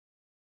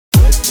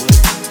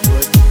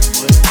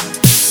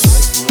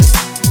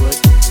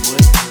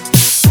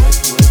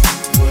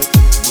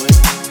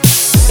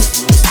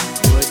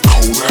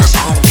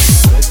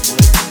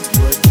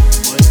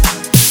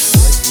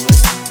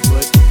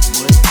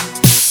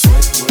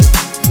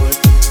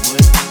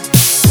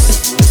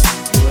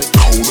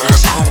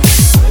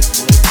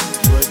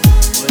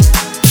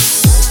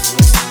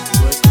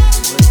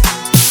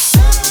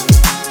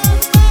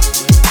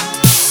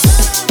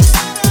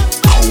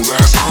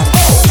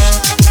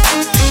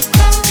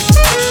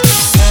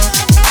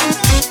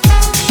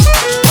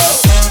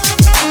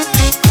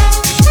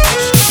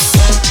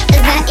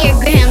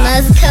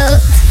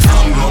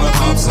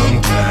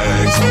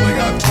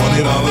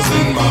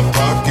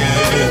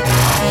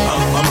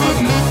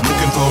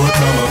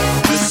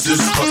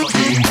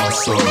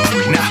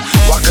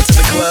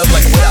club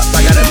like, what up,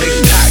 I got a big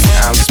cock.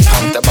 I'm just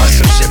pumped, I bought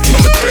some shit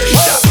from a thrift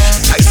shop.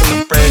 Ice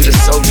on the fringe is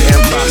so damn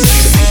frosty.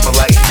 The people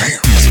like, damn,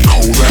 that's a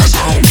cold ass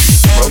home.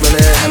 Rolling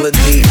in hella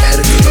deep,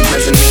 headed to the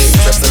mezzanine.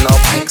 Dressed in all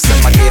pink, set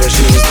my gator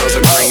shoes, those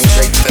are green.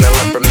 Draped in a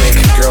leopard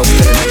mink, girl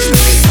standing next to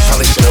me.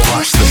 Probably should've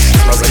washed this,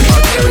 smells like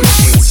R. Kelly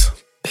sheets.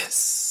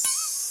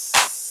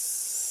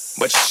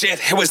 But shit,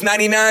 it was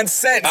 99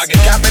 cents. I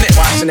get copping it,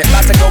 washing it,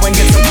 about to go and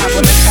get some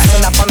compliments. Passing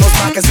up on those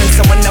moccasins,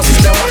 someone else is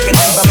still walking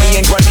in. Bummy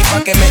and grungy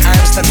fucking me, I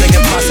am stunting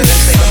and flossing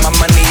and saving my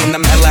money, and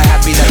I'm hella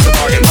happy that's a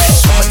bargain. I'ma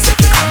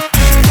take it,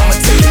 I'ma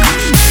take it,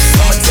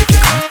 I'ma take it,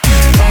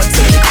 I'ma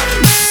take it,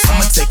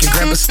 I'ma take it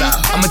grandpa style,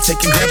 I'ma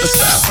take it grandpa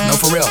style. No,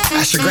 for real,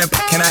 ask your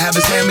grandpa, can I have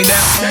his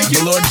hand-me-down?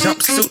 Your Lord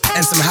jumpsuit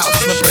and some house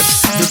slippers.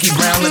 Dookie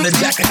Brown leather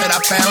jacket that I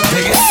found,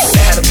 dig it.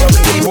 They had a broken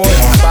keyboard,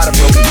 I bought a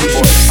broken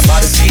keyboard. I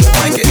bought a ski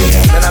blanket,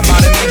 then I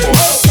bought a kneeboard.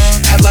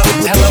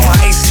 Hello, my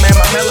ace man,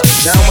 my mellow.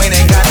 John Wayne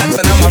ain't got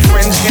nothing on my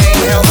fringe game,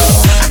 hell no.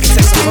 I can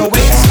take some pro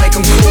weights, make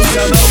them cool,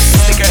 sell those.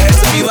 Stick your heads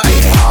and be like,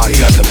 oh, he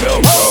got the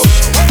belt, bro.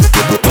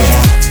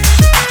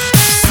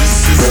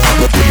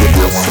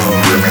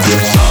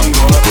 I'm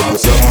gonna pop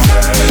some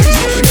tags.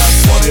 Only got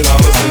 $20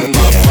 in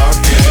my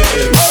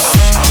pocket.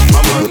 I'm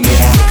hunting,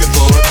 looking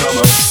for a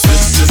comer.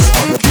 This is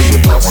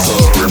fucking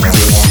awesome.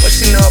 What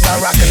she know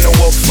about rocking the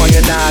wolf on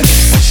your noggin?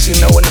 What she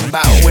knowin'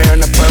 about wearing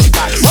a perf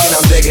box? You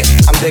know,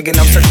 I'm digging,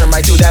 I'm searching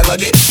right through that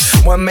luggage.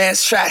 One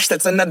man's trash,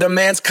 that's another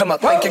man's come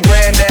up. Thank your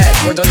granddad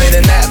for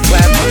donating that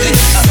plaid bucket.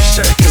 Up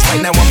shirt, cause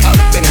right now I'm up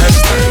in her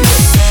skirt.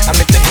 I'm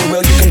at the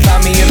Goodwill, you can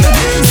find me in the.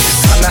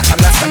 I'm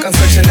not stuck on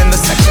searching in the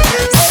section.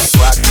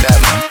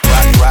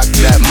 Rock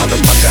that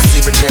motherfucker.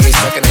 See Rich Jamie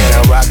secondhand,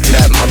 I rock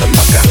that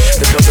motherfucker.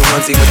 The building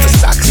onesie with the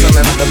socks on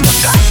that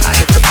motherfucker. I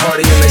hit the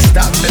party and they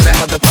stop in that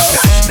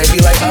motherfucker. They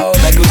be like, oh,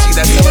 that Gucci,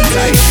 that's hella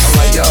tight. I'm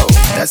like, yo,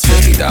 that's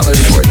 $50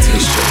 for a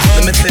t-shirt.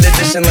 Limited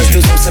edition, let's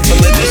do some simple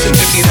edition.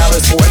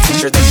 $50 for a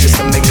t-shirt, that's just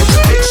some nigga with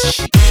a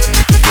bitch.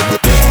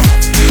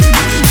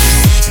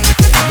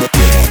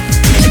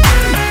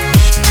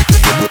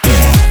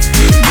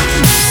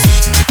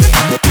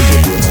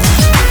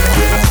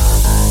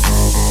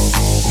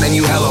 Then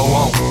you hella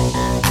won't.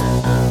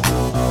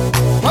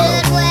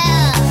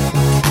 Goodwill,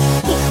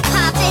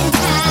 poppin'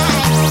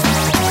 tags,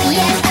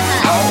 yes.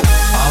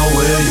 I'll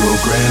wear your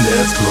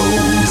granddad's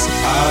clothes,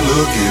 I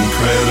look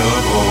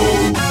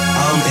incredible.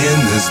 I'm in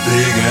this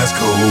big ass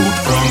coat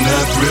from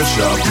that thrift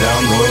shop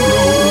down the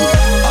road.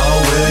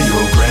 I'll wear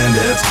your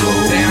granddad's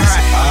clothes,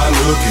 I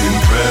look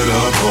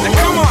incredible.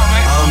 Come on,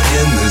 man. I'm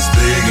in this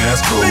big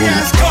ass coat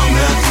from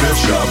that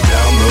thrift shop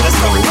down the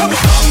road.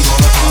 I'm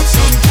gonna pop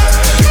some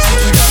tags,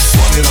 only got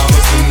 $20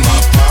 in my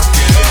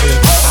pocket.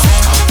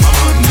 I'm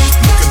hunting,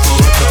 looking for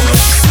a comer.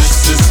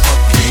 This is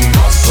fucking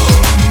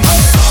awesome.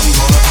 I'm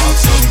gonna pop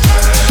some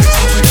tags,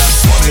 only got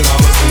 $20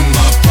 in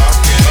my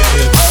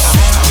pocket.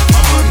 I'm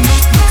hunting,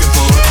 looking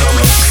for a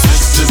comer.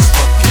 This is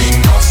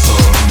fucking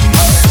awesome.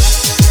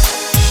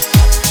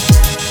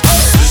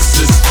 This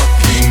is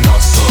fucking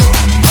awesome.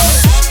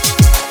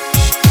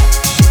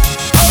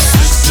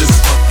 This is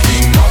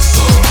fucking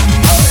awesome.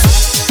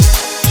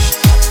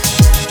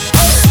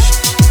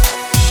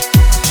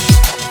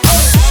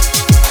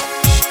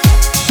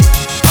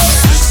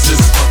 This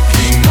is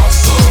fucking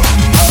awesome.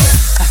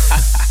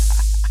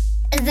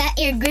 Is that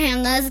your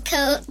grandma's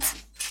coat?